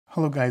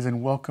Hello guys,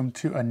 and welcome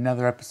to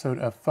another episode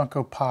of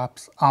Funko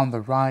Pops on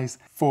the Rise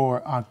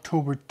for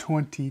October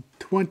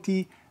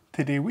 2020.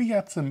 Today we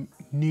got some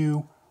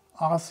new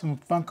awesome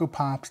Funko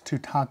Pops to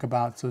talk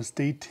about, so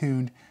stay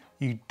tuned.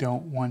 You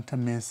don't want to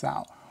miss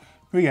out.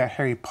 We got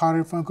Harry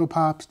Potter Funko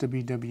Pops,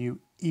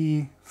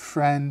 WWE,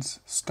 Friends,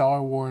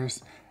 Star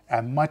Wars,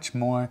 and much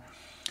more.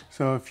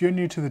 So if you're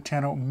new to the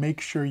channel,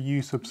 make sure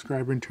you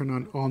subscribe and turn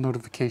on all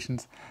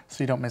notifications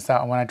so you don't miss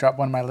out when I drop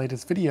one of my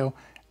latest videos.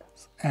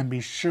 And be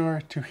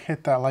sure to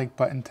hit that like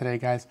button today,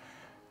 guys.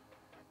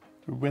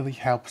 It really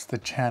helps the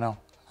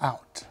channel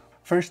out.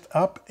 First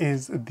up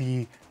is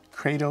the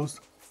Kratos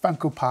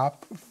Funko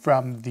Pop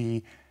from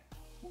the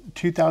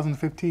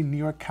 2015 New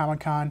York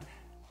Comic Con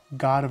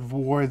God of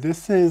War.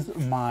 This is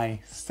my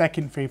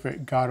second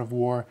favorite God of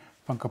War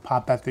Funko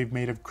Pop that they've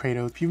made of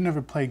Kratos. If you've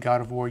never played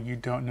God of War, you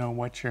don't know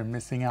what you're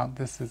missing out.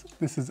 This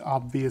is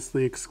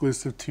obviously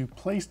exclusive to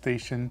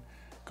PlayStation,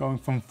 going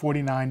from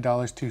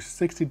 $49 to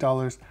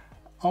 $60.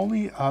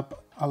 Only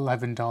up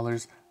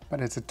 $11,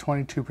 but it's a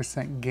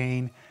 22%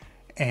 gain.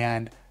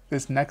 And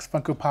this next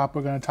Funko Pop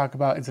we're going to talk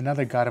about is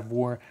another God of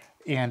War,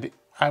 and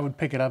I would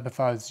pick it up if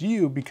I was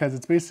you because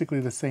it's basically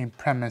the same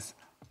premise,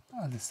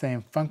 the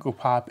same Funko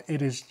Pop.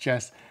 It is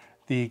just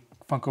the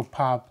Funko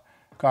Pop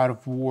God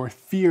of War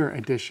Fear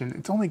Edition.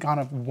 It's only gone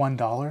up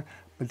 $1,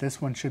 but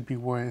this one should be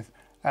worth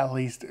at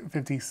least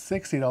 $50,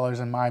 $60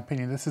 in my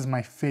opinion. This is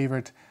my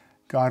favorite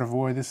God of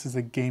War. This is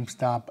a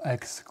GameStop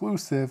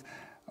exclusive,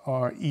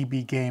 or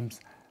EB Games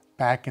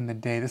back in the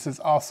day. This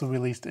is also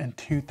released in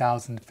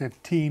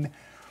 2015.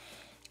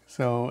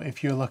 So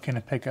if you're looking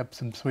to pick up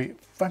some sweet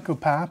Funko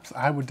Pops,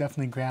 I would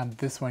definitely grab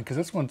this one because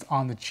this one's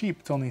on the cheap.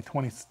 It's only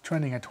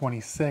trending at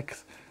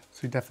 26, so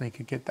you definitely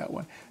could get that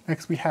one.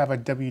 Next we have a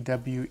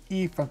WWE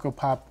Funko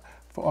Pop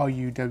for all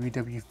you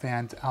WWE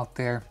fans out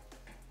there.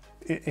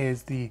 It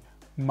is the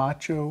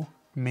Macho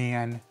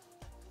Man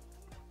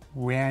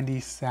Randy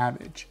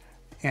Savage,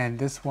 and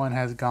this one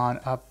has gone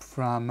up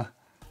from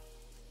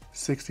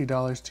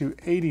 $60 to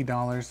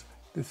 $80.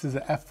 This is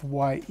a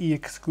FYE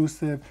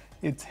exclusive.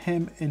 It's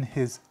him in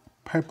his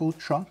purple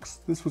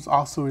trunks. This was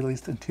also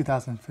released in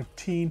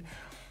 2015,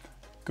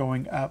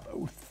 going up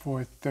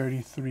for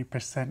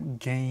 33%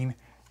 gain.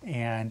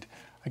 And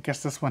I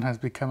guess this one has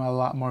become a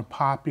lot more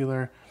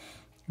popular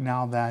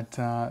now that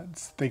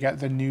they got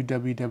the new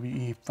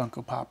WWE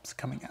Funko Pops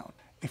coming out.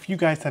 If you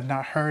guys have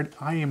not heard,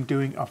 I am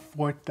doing a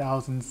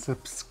 4,000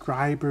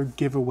 subscriber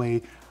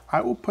giveaway.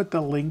 I will put the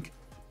link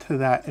to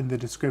that in the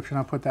description.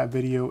 I'll put that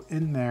video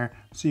in there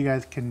so you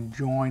guys can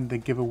join the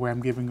giveaway.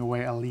 I'm giving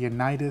away a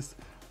Leonidas,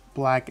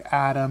 Black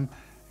Adam,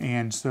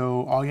 and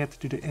so all you have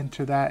to do to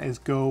enter that is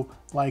go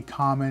like,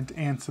 comment,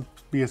 and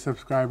be a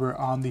subscriber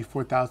on the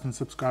 4,000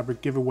 subscriber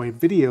giveaway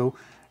video,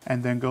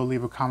 and then go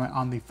leave a comment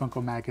on the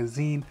Funko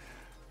magazine.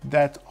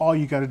 That's all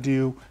you got to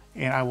do,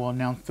 and I will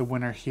announce the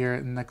winner here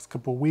in the next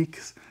couple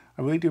weeks.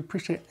 I really do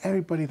appreciate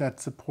everybody that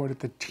supported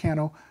the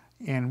channel,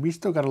 and we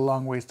still got a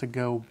long ways to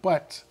go,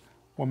 but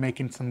we're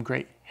making some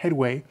great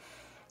headway.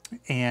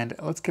 And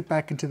let's get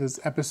back into this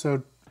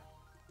episode.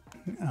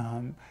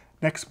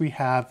 Next we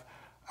have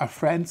a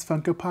Friends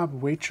Funko Pop,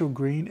 Rachel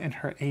Green in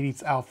her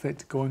 80s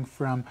outfit, going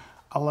from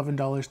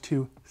 $11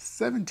 to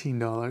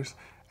 $17.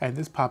 And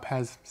this pop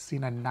has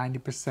seen a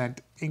 90%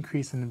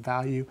 increase in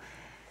value.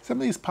 Some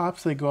of these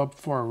pops, they go up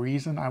for a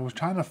reason. I was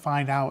trying to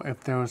find out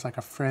if there was like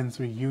a Friends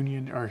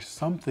reunion or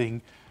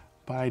something,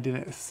 but I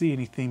didn't see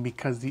anything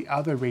because the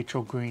other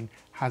Rachel Green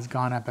has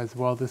gone up as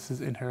well. This is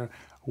in her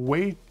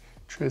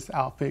waitress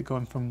outfit,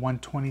 going from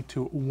 $120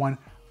 to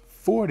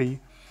 $140,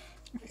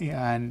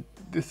 and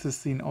this has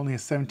seen only a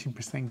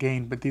 17%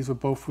 gain, but these were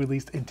both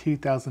released in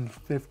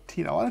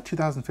 2015. A lot of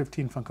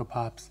 2015 Funko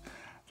Pops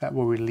that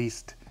were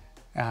released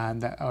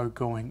and that are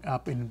going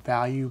up in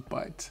value,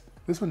 but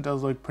this one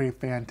does look pretty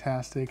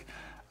fantastic.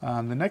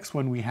 The next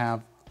one we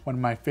have one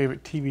of my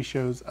favorite TV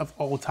shows of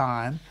all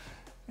time,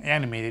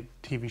 animated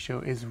TV show,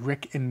 is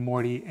Rick and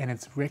Morty, and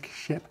it's Rick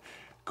Ship,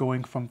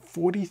 going from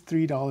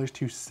 $43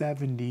 to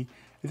 $70.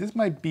 Is this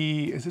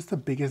the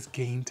biggest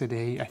gain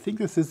today? I think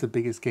this is the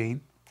biggest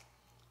gain.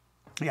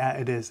 Yeah,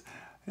 it is.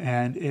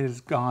 And it has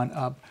gone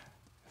up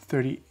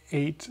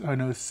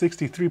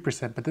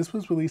 63%, but this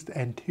was released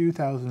in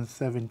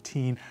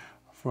 2017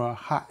 for a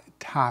hot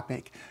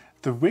topic.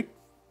 The Rick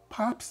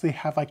Pops, they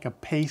have like a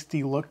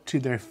pasty look to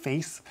their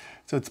face.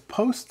 So it's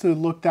supposed to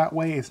look that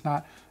way. It's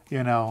not,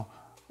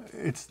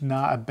 it's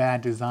not a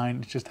bad design.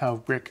 It's just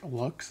how Rick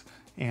looks.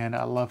 And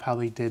I love how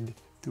they did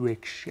the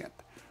Rick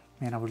Ship.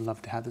 Man, I would love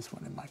to have this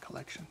one in my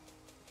collection.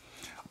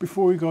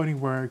 Before we go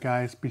anywhere,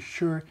 guys, be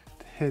sure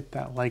to hit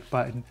that like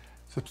button.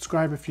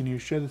 Subscribe if you're new.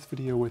 Share this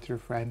video with your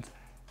friends.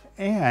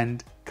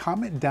 And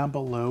comment down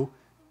below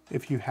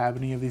if you have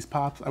any of these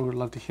pops. I would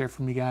love to hear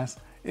from you guys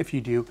if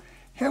you do.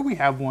 Here we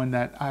have one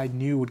that I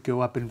knew would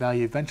go up in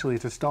value eventually.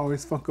 It's a Star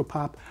Wars Funko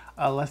Pop,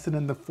 A Lesson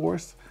in the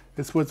Force.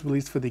 This was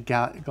released for the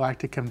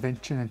Galactic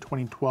Convention in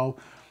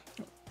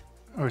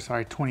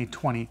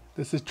 2020.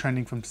 This is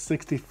trending from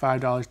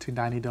 $65 to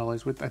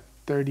 $90 with a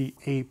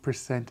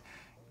 38%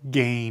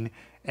 gain,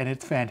 and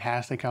it's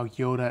fantastic how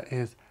Yoda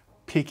is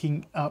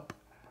picking up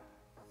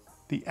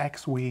the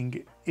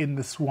X-Wing in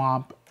the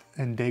swamp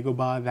in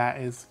Dagobah. That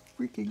is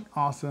freaking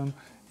awesome.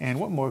 And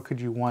what more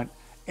could you want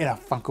in a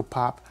Funko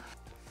Pop?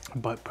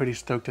 But pretty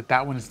stoked that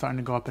that one is starting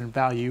to go up in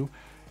value.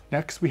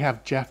 Next we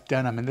have Jeff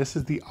Denham, and this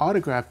is the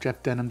autographed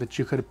Jeff Denham that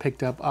you could have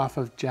picked up off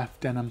of Jeff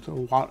Denham's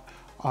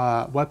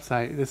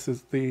website. This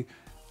is the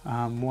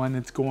one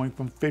that's going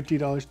from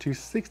 $50 to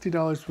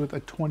 $60 with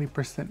a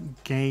 20%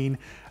 gain.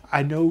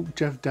 I know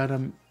Jeff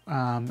Denham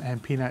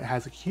and Peanut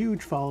has a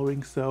huge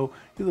following, so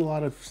there's a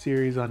lot of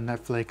series on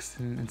Netflix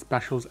and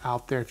specials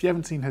out there. If you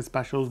haven't seen his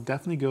specials,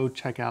 definitely go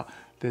check out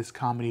this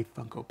comedy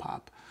Funko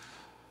Pop.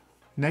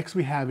 Next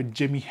we have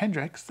Jimi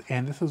Hendrix,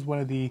 and this is one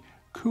of the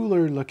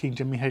cooler looking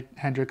Jimi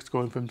Hendrix,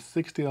 going from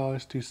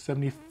 $60 to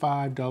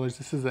 $75.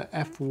 This is a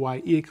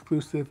FYE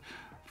exclusive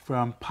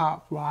from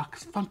Pop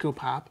Rocks Funko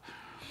Pop.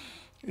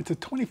 It's a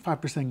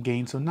 25%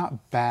 gain, so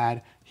not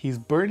bad. He's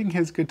burning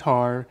his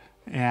guitar,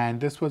 and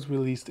this was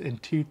released in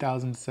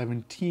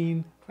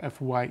 2017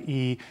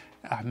 FYE.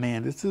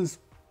 Man, this is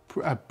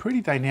a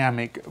pretty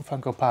dynamic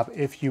Funko Pop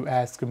if you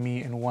ask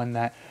me, and one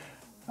that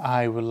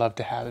I would love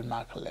to have in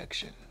my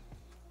collection.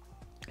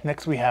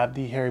 Next we have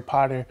the Harry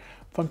Potter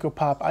Funko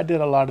Pop. I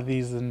did a lot of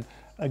these in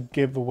a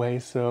giveaway.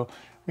 So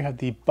we have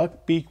the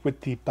buckbeak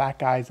with the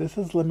black eyes. This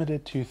is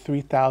limited to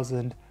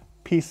 3,000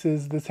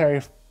 pieces. This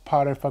Harry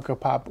Potter Funko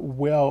Pop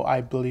will,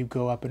 I believe,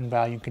 go up in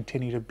value and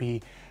continue to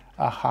be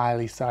a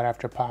highly sought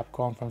after pop,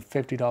 going from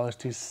 $50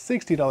 to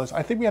 $60.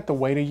 I think we have to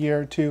wait a year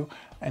or two,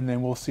 and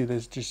then we'll see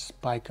this just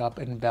spike up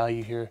in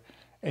value here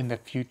in the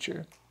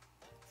future.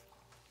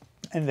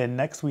 And then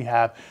next we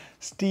have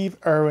Steve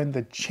Irwin,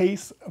 the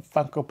Chase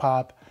Funko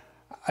Pop.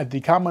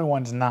 The common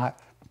one's not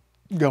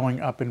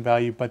going up in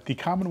value, but the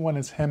common one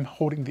is him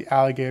holding the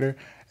alligator,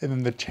 and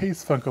then the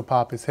Chase Funko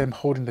Pop is him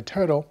holding the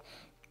turtle,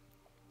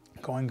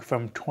 going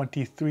from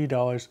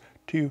 $23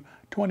 to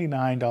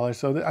 $29.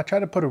 So I tried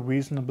to put a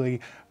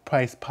reasonably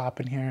priced pop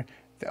in here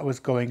that was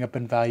going up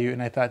in value,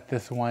 and I thought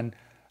this one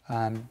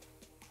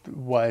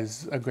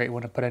was a great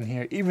one to put in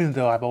here. Even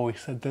though I've always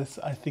said this,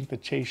 I think the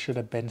Chase should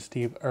have been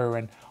Steve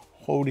Irwin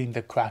holding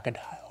the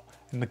crocodile,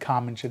 and the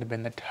common should have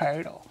been the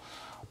turtle.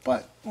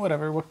 But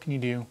whatever, what can you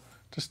do?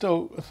 It's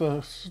still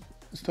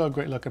a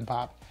great looking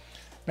pop.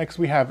 Next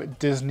we have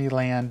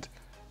Disneyland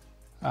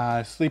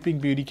Sleeping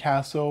Beauty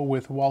Castle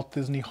with Walt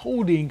Disney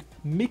holding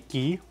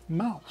Mickey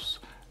Mouse.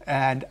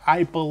 And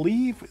I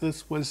believe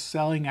this was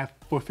selling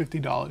for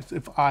 $50.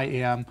 If I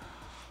am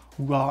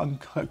wrong,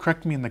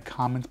 correct me in the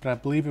comments, but I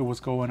believe it was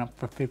going up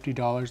for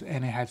 $50,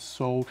 and it had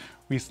sold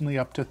recently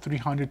up to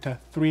 $300 to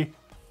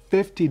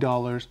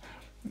 $350.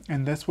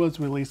 And this was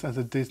released as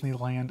a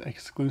Disneyland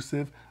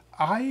exclusive.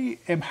 I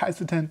am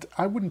hesitant.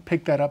 I wouldn't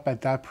pick that up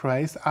at that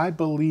price. I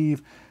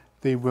believe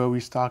they will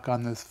restock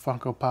on this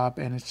Funko Pop,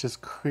 and it's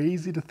just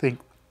crazy to think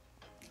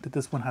that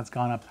this one has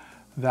gone up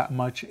that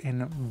much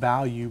in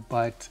value.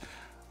 But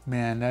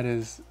man,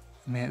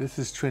 this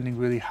is trending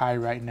really high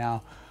right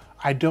now.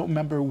 I don't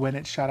remember when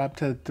it shot up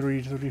to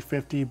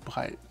 $350,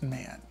 but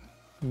man,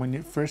 when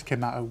it first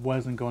came out, it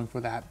wasn't going for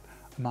that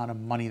amount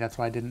of money. That's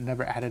why I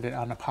never added it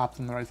on the Pops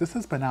on the Rise. This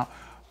has been out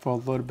for a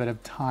little bit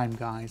of time,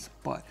 guys.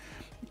 But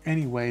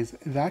anyways,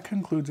 that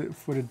concludes it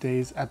for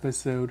today's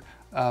episode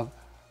of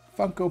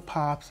Funko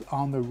Pops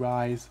on the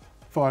Rise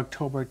for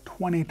October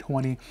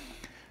 2020.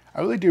 I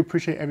really do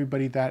appreciate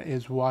everybody that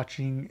is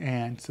watching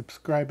and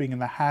subscribing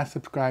and that has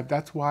subscribed.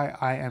 That's why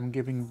I am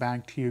giving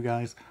back to you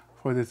guys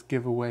for this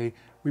giveaway.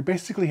 We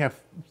basically have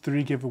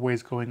 3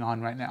 giveaways going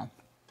on right now.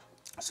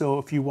 So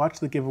if you watch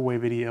the giveaway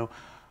video,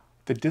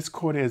 the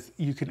Discord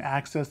you can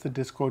access the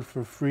Discord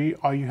for free.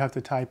 All you have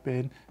to type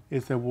in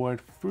is the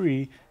word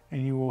free,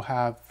 and you will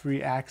have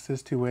free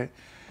access to it.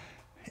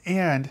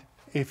 And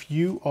if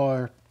you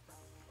are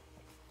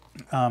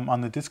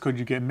on the Discord,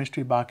 you get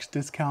mystery box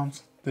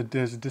discounts.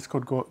 There's a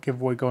Discord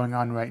giveaway going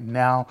on right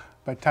now,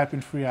 but type in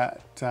free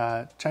at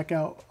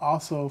checkout.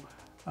 Also,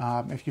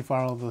 if you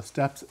follow the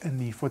steps in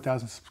the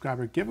 4,000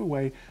 subscriber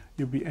giveaway,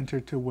 you'll be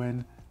entered to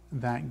win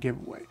that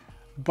giveaway.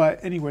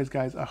 But anyways,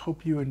 guys, I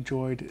hope you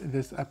enjoyed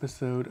this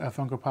episode of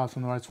Funko Pops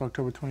on the Rise for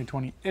October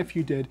 2020. If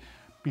you did,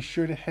 be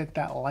sure to hit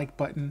that like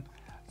button.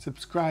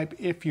 Subscribe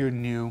if you're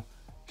new.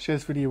 Share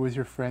this video with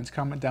your friends.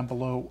 Comment down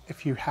below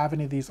if you have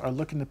any of these or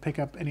looking to pick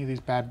up any of these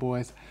bad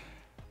boys.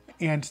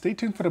 And stay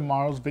tuned for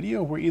tomorrow's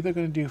video. We're either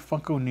going to do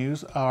Funko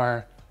News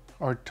or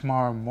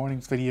tomorrow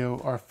morning's video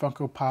or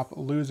Funko Pop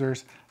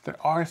Losers. There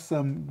are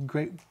some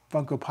great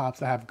Funko Pops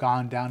that have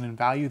gone down in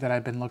value that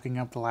I've been looking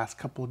up the last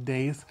couple of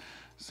days.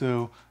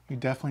 So you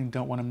definitely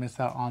don't want to miss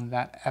out on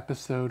that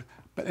episode.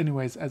 But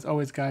anyways, as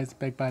always, guys,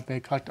 big by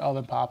big, collect all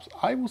the pops.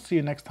 I will see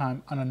you next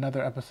time on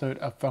another episode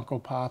of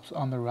Funko Pops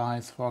on the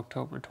Rise for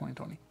October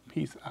 2020.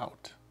 Peace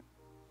out.